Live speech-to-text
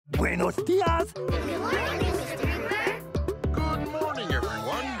Buenos dias. Good morning, Mr. Glor. Good morning,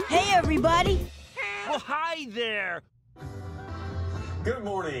 everyone. Hey, everybody. Well, hi there. Good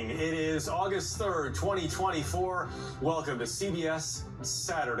morning. It is August 3rd, 2024. Welcome to CBS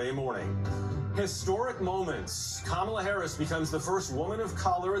Saturday Morning. Historic moments. Kamala Harris becomes the first woman of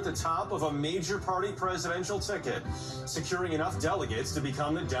color at the top of a major party presidential ticket, securing enough delegates to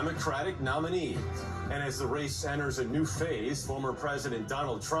become the Democratic nominee. And as the race enters a new phase, former President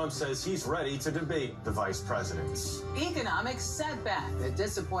Donald Trump says he's ready to debate the vice president. Economic setback. The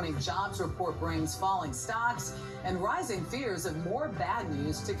disappointing jobs report brings falling stocks and rising fears of more bad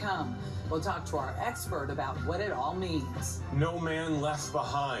news to come. We'll talk to our expert about what it all means. No man left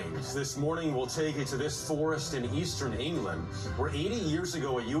behind. This morning, we'll take you to this forest in eastern England, where 80 years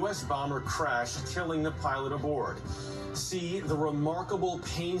ago, a U.S. bomber crashed, killing the pilot aboard. See the remarkable,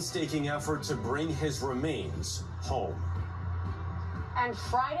 painstaking effort to bring his remains home. And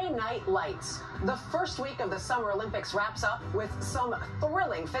Friday Night Lights. The first week of the Summer Olympics wraps up with some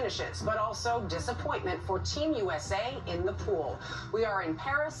thrilling finishes, but also disappointment for Team USA in the pool. We are in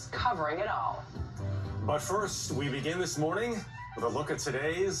Paris covering it all. But first, we begin this morning with a look at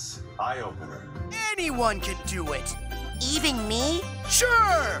today's eye-opener. Anyone can do it. Even me?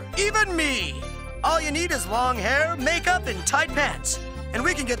 Sure, even me. All you need is long hair, makeup, and tight pants. And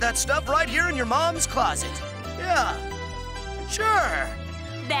we can get that stuff right here in your mom's closet. Yeah, sure.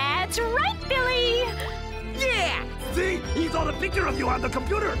 That's right, Billy. Yeah. See, he saw the picture of you on the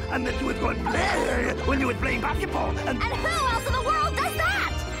computer, and then you was going bleh when you was playing basketball. And who else in the world does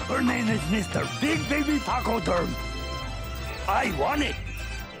that? Her name is Mr. Big Baby Taco Turn. I want it.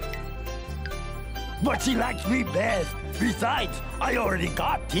 But she likes me best. Besides, I already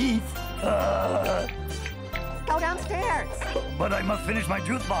got teeth. Go downstairs. But I must finish my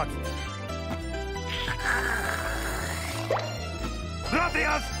juice box.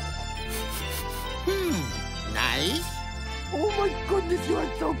 Gracias. Nice. Oh my goodness, you are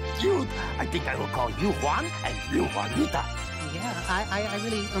so cute. I think I will call you Juan and you Juanita. Yeah, I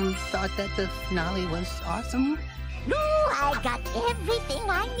really thought that the finale was awesome. No, I got everything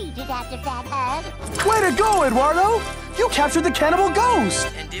I needed after that hug. Way to go, Eduardo! You captured the cannibal ghost!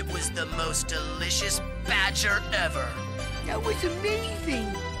 And it was the most delicious badger ever. That was amazing.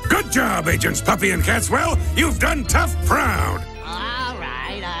 Good job, Agents Puppy and Catswell. You've done tough proud. All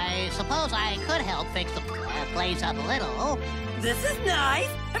right, I suppose I could help fix the place up a little. This is nice.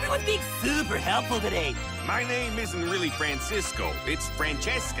 Everyone's being super helpful today. My name isn't really Francisco. It's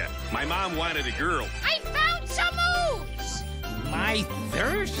Francesca. My mom wanted a girl. I found some moves. My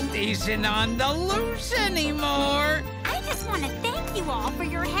thirst isn't on the loose anymore. I just want to thank you all for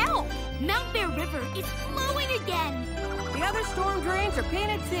your help. Mount Bear River is flowing again. The other storm drains are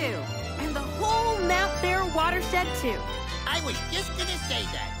painted too. And the whole Mount Bear watershed too. I was just gonna say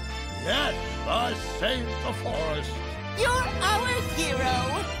that. Yes, I saved the forest. You're our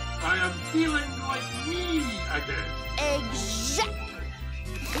hero. I am feeling like me again. Exactly.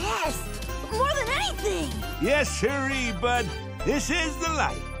 Yes, more than anything. Yes, sirree, bud. This is the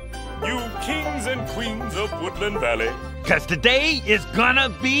life. You kings and queens of Woodland Valley. 'Cause today is gonna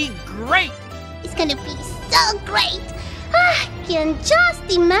be great. It's gonna be so great. I can just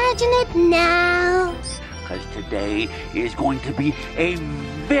imagine it now. 'Cause today is going to be a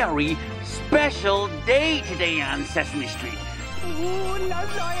very special day today on Sesame Street. Oh,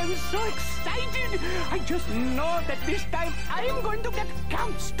 Lala, I am so excited. I just know that this time I'm going to get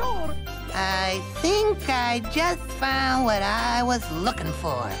Count Store. I think I just found what I was looking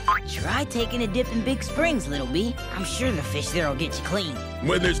for. Try taking a dip in Big Springs, Little B. I'm sure the fish there will get you clean.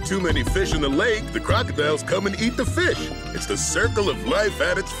 When there's too many fish in the lake, the crocodiles come and eat the fish. It's the circle of life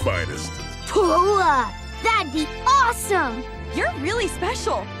at its finest. Poola, that'd be awesome. You're really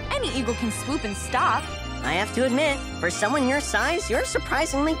special. Any eagle can swoop and stop. I have to admit, for someone your size, you're a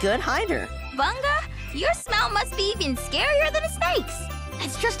surprisingly good hider. Bunga, your smell must be even scarier than a snake's.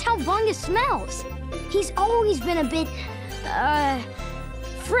 That's just how Bunga smells. He's always been a bit,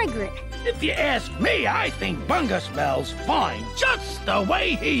 fragrant. If you ask me, I think Bunga smells fine, just the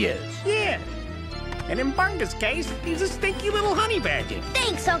way he is. Yeah. And in Bunga's case, he's a stinky little honey badger.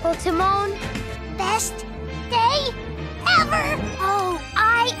 Thanks, Uncle Timon. Best day ever. Oh,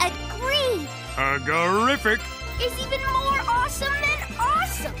 I agree. Agorific. It's even more awesome than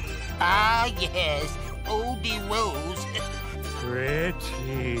awesome. Ah, yes. Odie Rose.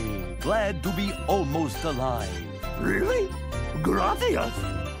 Pretty. Glad to be almost alive. Really? Gracias.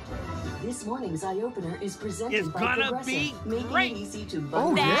 This morning's eye opener is presented It's by gonna Progressive, be making great. it easy to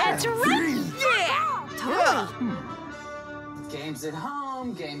Oh, buy. yeah. That's right. Yeah. Games at home.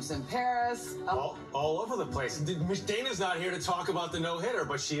 Rome, games in Paris. All over the place. Dana's not here to talk about the no-hitter,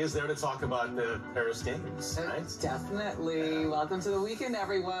 but she is there to talk about the Paris games, right? Definitely. Welcome to the weekend,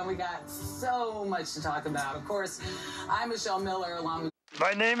 everyone. We got so much to talk about. Of course, I'm Michelle Miller, along with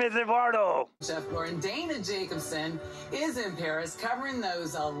my name is Eduardo. Chef Glor, and Dana Jacobson is in Paris covering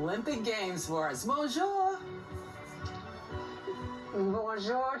those Olympic Games for us. Bonjour.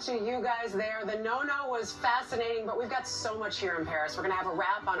 Bonjour to you guys there. The no-no was fascinating, but we've got so much here in Paris. We're going to have a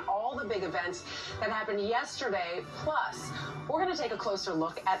wrap on all the big events that happened yesterday. Plus, we're going to take a closer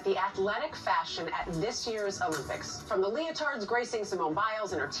look at the athletic fashion at this year's Olympics. From the leotards gracing Simone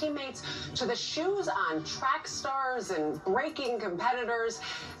Biles and her teammates to the shoes on track stars and breaking competitors,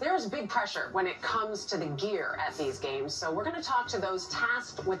 there's big pressure when it comes to the gear at these games. So we're going to talk to those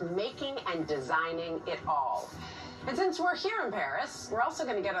tasked with making and designing it all. And since we're here in Paris, we're also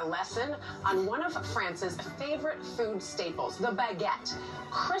going to get a lesson on one of France's favorite food staples, the baguette.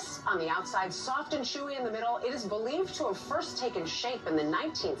 Crisp on the outside, soft and chewy in the middle, it is believed to have first taken shape in the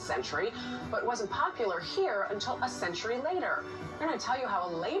 19th century, but wasn't popular here until a century later. We're going to tell you how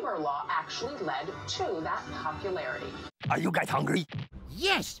a labor law actually led to that popularity. Are you guys hungry?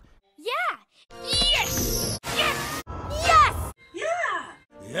 Yes! Yeah! Yes! Yes! Yes! Yeah!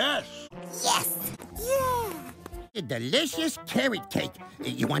 Yes! Yes! Yeah! A delicious carrot cake.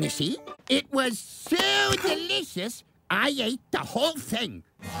 You want to see? It was so delicious, I ate the whole thing.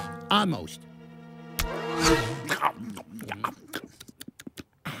 Almost.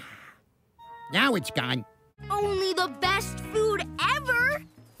 Now it's gone. Only the best food ever!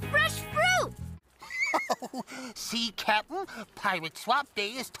 Fresh fruit! See, Captain? Pirate Swap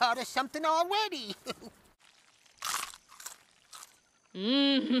Day has taught us something already.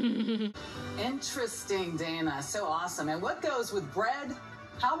 Interesting, Dana. So awesome. And what goes with bread?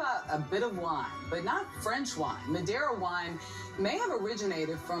 How about a bit of wine? But not French wine. Madeira wine may have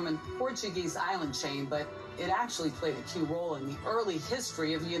originated from a Portuguese island chain, but it actually played a key role in the early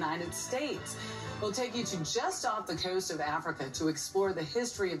history of the United States. We'll take you to just off the coast of Africa to explore the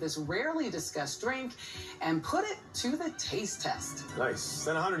history of this rarely discussed drink and put it to the taste test. Nice.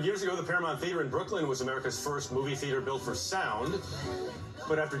 Then 100 years ago, the Paramount Theater in Brooklyn was America's first movie theater built for sound.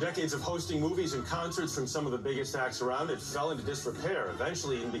 But after decades of hosting movies and concerts from some of the biggest acts around, it fell into disrepair,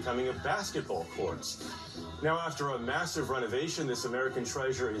 eventually even becoming a basketball court. Now, after a massive renovation, this American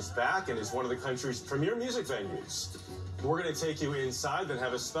treasure is back and is one of the country's premier music venues. We're going to take you inside, then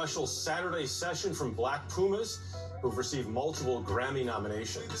have a special Saturday session from Black Pumas, who've received multiple Grammy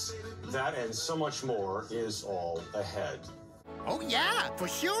nominations. That and so much more is all ahead. Oh, yeah, for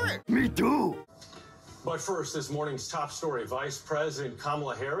sure. Me too. But first, this morning's top story. Vice President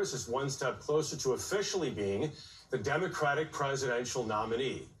Kamala Harris is one step closer to officially being the Democratic presidential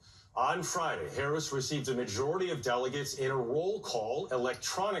nominee. On Friday, Harris received a majority of delegates in a roll call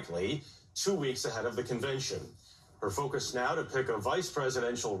electronically 2 weeks ahead of the convention. Her focus now to pick a vice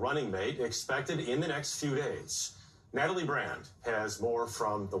presidential running mate expected in the next few days. Natalie Brand has more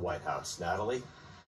from the White House. Natalie?